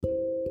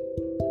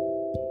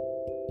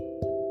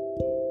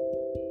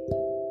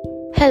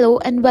Hello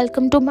and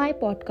welcome to my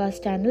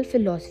podcast channel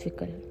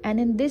Philosophical, and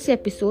in this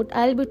episode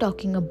I'll be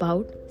talking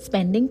about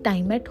spending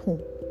time at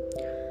home.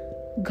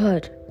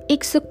 घर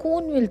एक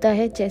सुकून मिलता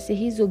है जैसे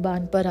ही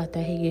जुबान पर आता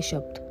है ये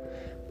शब्द,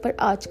 पर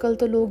आजकल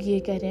तो लोग ये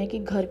कह रहे हैं कि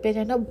घर पे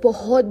रहना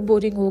बहुत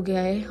बोरिंग हो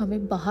गया है,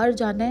 हमें बाहर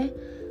जाना है।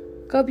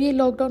 कब ये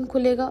लॉकडाउन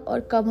खुलेगा और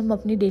कब हम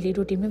अपनी डेली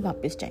रूटीन में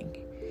वापस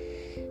जाएंगे।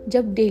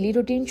 जब डेली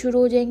रूटीन शुरू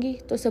हो जाएंगी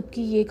तो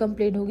सबकी ये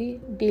कंप्लेंट होगी,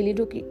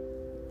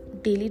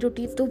 डेली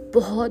रूटीन तो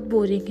बहुत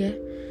बोरिंग है,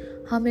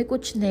 हमें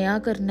कुछ नया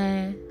करना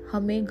है,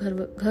 हमें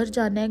घर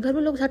जाना है, घर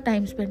वालों के साथ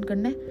टाइम स्पेंड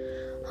करना है,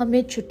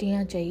 हमें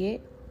छुट्टियां चाहिए,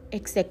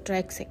 एक्सेट्रा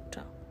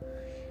एक्सेट्रा।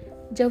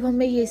 जब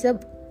हमें ये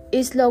सब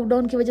इस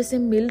लॉकडाउन की वजह से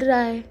मिल रहा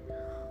है,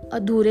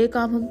 अधूरे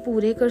काम हम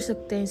पूरे कर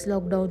सकते हैं इस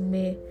लॉकडाउन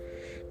में,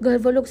 घर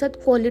वालों के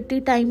साथ क्वालिटी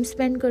टाइम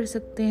स्पेंड कर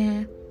सकते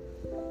हैं,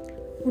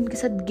 उनके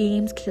साथ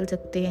गेम्स खेल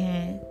सकते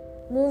हैं,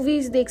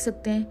 मूवीज़ देख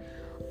सकते हैं,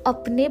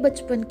 अपने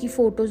बचपन की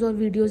फ़ोटोज़ और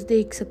वीडियोज़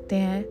देख सकते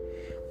हैं,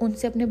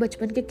 उनसे अपने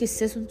बचपन के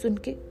किस्से सुन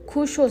के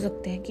खुश हो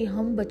सकते हैं कि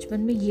हम बचपन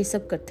में ये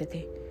सब करते थे।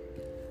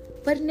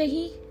 पर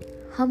नहीं,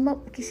 हम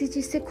अब किसी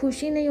चीज़ से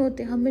खुश ही नहीं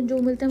होते, हमें जो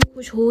मिलता है हम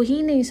खुश हो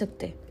ही नहीं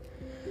सकते।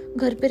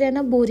 घर पे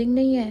रहना बोरिंग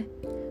नहीं है,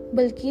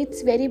 बल्कि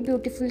it's very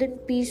beautiful and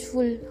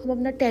peaceful. हम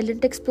अपना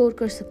टैलेंट एक्सप्लोर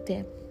कर सकते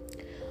हैं।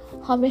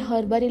 हमें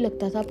हर बार ही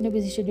लगता था अपने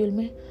बिजी शेड्यूल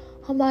में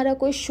हमारा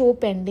कोई शो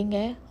पेंडिंग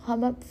है,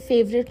 हम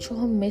फेवरेट शो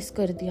हम मिस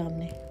कर दिया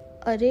हमने।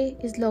 अरे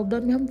इस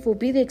लॉकडाउन में हम वो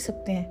भी देख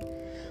सकते हैं।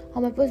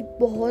 हमारे पास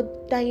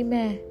बहुत टाइम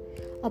है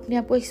अपने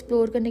आप को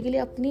एक्सप्लोर करने के लिए,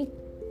 अपनी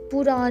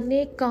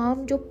पुराने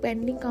काम जो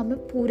पेंडिंग काम है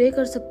पूरे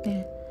कर सकते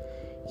हैं।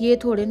 ये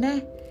थोड़े ना है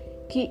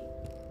कि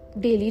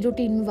डेली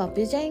रूटीन में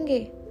वापस जाएंगे,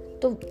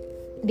 तो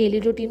डेली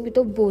रूटीन भी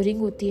तो बोरिंग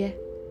होती है।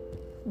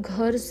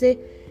 घर से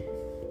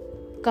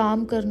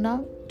काम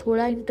करना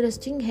थोड़ा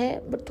इंटरेस्टिंग है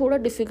बट थोड़ा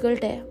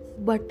डिफ़िकल्ट है,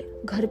 बट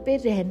घर पे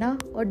रहना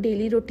और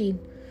डेली रूटीन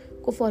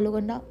को फॉलो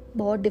करना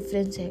बहुत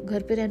डिफरेंस है।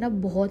 घर पे रहना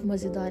बहुत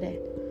मज़ेदार है।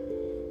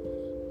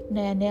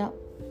 नया नया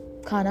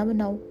खाना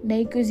बनाओ,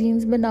 नई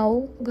क्यूजीन्स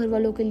बनाओ घर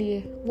वालों के लिए,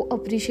 वो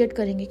अप्रिशिएट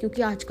करेंगे,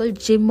 क्योंकि आजकल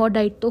जिम और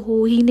डाइट तो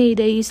हो ही नहीं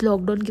रही इस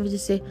लॉकडाउन की वजह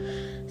से।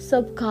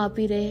 सब खा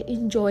पी रहे हैं,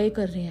 इंजॉय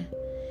कर रहे हैं,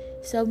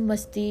 सब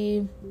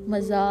मस्ती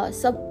मज़ा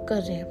सब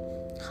कर रहे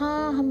हैं।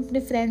 हाँ, हम अपने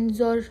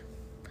फ्रेंड्स और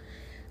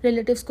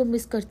रिलेटिव्स को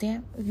मिस करते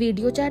हैं।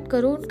 वीडियो चैट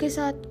करो उनके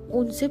साथ,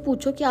 उनसे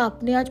पूछो कि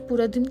आपने आज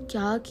पूरा दिन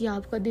क्या किया,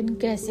 आपका दिन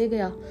कैसे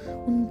गया,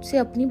 उनसे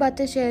अपनी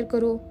बातें शेयर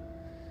करो।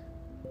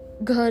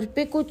 घर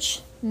पे कुछ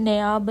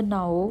नया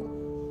बनाओ,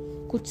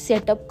 कुछ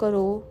सेटअप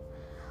करो।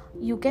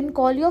 You can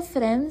call your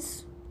friends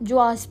जो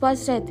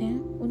आसपास रहते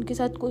हैं, उनके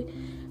साथ कोई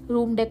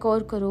रूम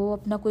डेकोर करो,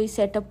 अपना कोई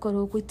सेटअप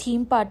करो, कोई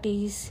थीम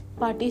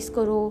पार्टीज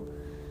करो।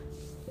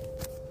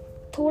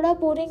 थोड़ा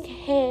बोरिंग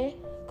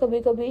है कभी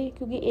कभी,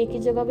 क्योंकि एक ही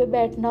जगह पे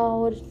बैठना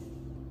और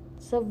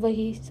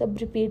सब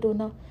रिपीट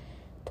होना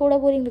थोड़ा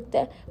बोरिंग लगता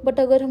है, बट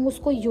अगर हम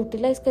उसको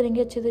यूटिलाइज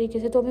करेंगे अच्छे तरीके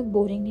से तो हमें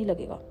बोरिंग नहीं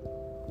लगेगा।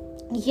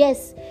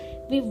 यस,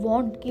 वी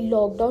वांट कि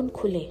लॉकडाउन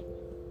खुले,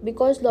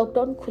 बिकॉज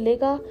लॉकडाउन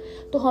खुलेगा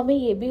तो हमें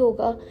ये भी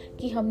होगा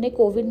कि हमने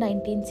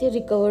कोविड-19 से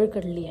रिकवर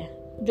कर लिया है,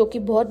 जो कि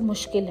बहुत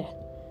मुश्किल है।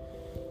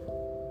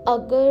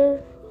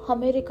 अगर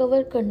हमें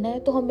रिकवर करना है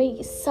तो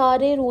हमें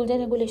सारे रूल्स एंड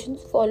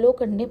रेगुलेशंस फॉलो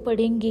करने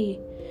पड़ेंगे।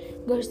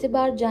 घर से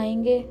बाहर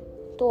जाएंगे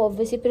तो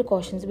ऑब्वियसली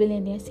प्रिकॉशंस भी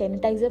लेने हैं।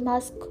 Sanitiser,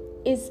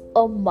 mask is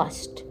a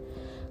must.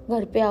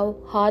 घर पे आओ,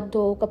 हाथ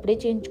धो, कपड़े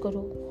चेंज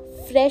करो,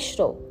 फ्रेश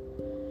रहो।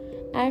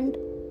 एंड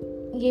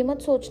ये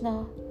मत सोचना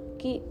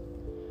कि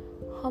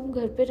हम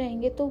घर पे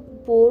रहेंगे तो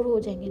बोर हो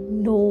जाएंगे।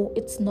 No,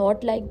 it's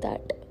not like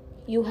that.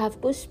 You have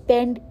to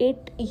spend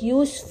it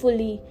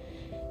usefully.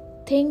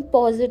 Think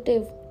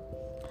positive.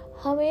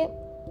 हमें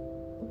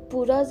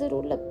बुरा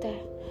ज़रूर लगता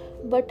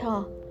है, बट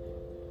हाँ,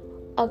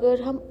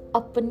 अगर हम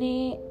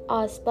अपने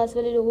आसपास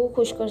वाले लोगों को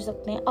खुश कर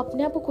सकते हैं,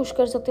 अपने आप को खुश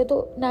कर सकते हैं,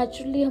 तो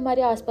नेचुरली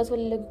हमारे आसपास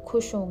वाले लोग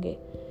खुश होंगे।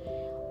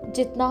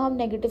 जितना हम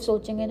नेगेटिव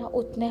सोचेंगे ना,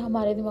 उतने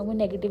हमारे दिमाग में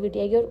नेगेटिविटी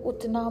आएगी और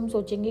उतना हम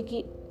सोचेंगे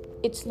कि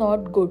इट्स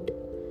नॉट गुड।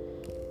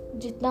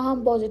 जितना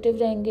हम पॉजिटिव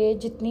रहेंगे,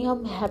 जितनी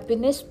हम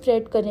हैप्पीनेस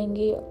स्प्रेड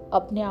करेंगे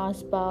अपने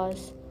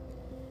आसपास,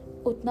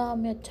 उतना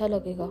हमें अच्छा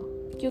लगेगा।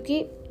 क्योंकि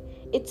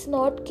इट्स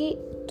नॉट कि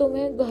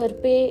तुम्हें घर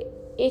पे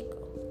एक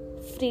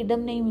फ्रीडम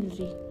नहीं मिल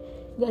रही।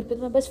 घर पे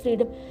तुम्हें बस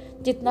फ्रीडम,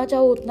 जितना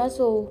चाहो उतना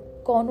सो,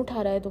 कौन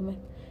उठा रहा है तुम्हें,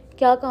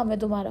 क्या काम है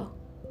तुम्हारा।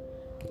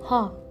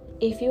 हाँ,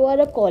 if you are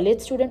a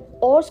college student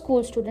और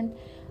स्कूल स्टूडेंट,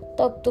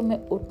 तब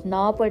तुम्हें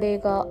उठना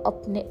पड़ेगा,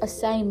 अपने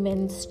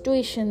असाइनमेंट्स,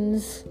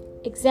 ट्यूशन्स,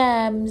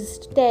 एग्ज़ाम्स,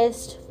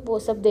 टेस्ट वो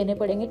सब देने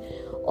पड़ेंगे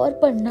और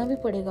पढ़ना भी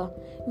पड़ेगा।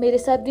 मेरे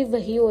साथ भी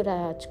वही हो रहा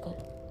है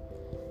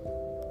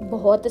आजकल,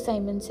 बहुत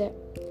असाइनमेंट्स है।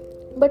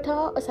 बट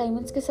हाँ,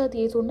 असाइनमेंट्स के साथ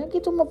ये थोड़ा ना कि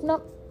तुम अपना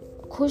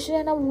खुश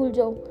रहना भूल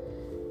जाओ।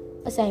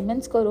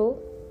 असाइनमेंट्स करो,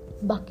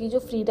 बाकी जो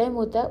फ्री टाइम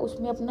होता है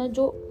उसमें अपना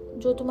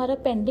जो तुम्हारा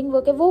पेंडिंग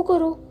वर्क है वो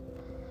करो।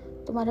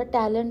 तुम्हारा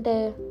टैलेंट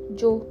है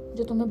जो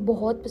तुम्हें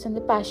बहुत पसंद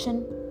है, पैशन,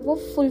 वो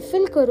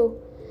फुलफिल करो।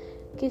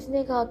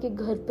 किसने कहा कि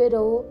घर पे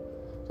रहो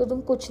तो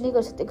तुम कुछ नहीं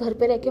कर सकते? घर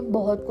पे रह के हम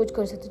बहुत कुछ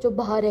कर सकते जो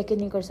बाहर रह के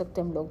नहीं कर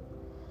सकते हम लोग।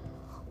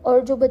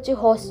 और जो बच्चे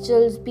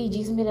हॉस्टल्स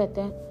पीजीज में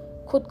रहते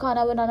हैं, खुद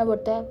खाना बनाना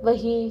पड़ता है,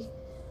 वही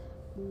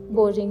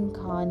बोरिंग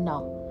खाना।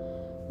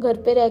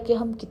 घर पे रह के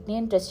हम कितनी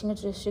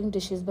इंटरेस्टिंग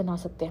डिशेस बना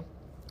सकते हैं।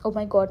 ओह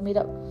माय गॉड,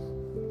 मेरा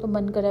तो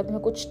मन कर रहा है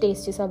मैं कुछ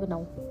टेस्टी सा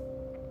बनाऊं।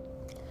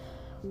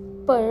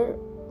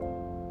 पर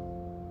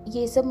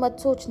ये सब मत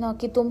सोचना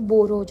कि तुम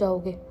बोर हो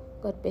जाओगे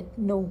घर पे।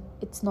 No,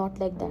 it's not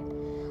like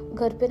that.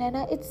 घर पे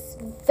रहना इट्स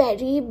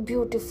वेरी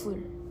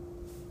ब्यूटीफुल।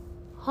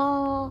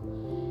 हाँ,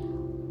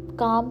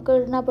 काम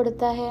करना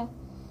पड़ता है,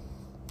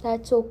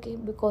 that's okay,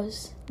 because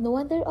no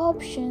other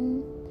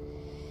option.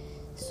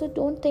 So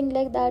don't think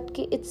like that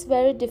कि it's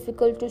very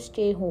difficult to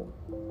stay home.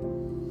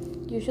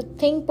 You should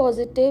think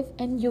positive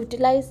and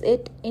utilize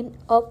it in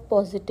a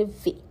positive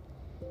way.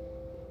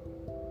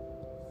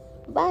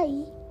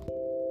 Bye.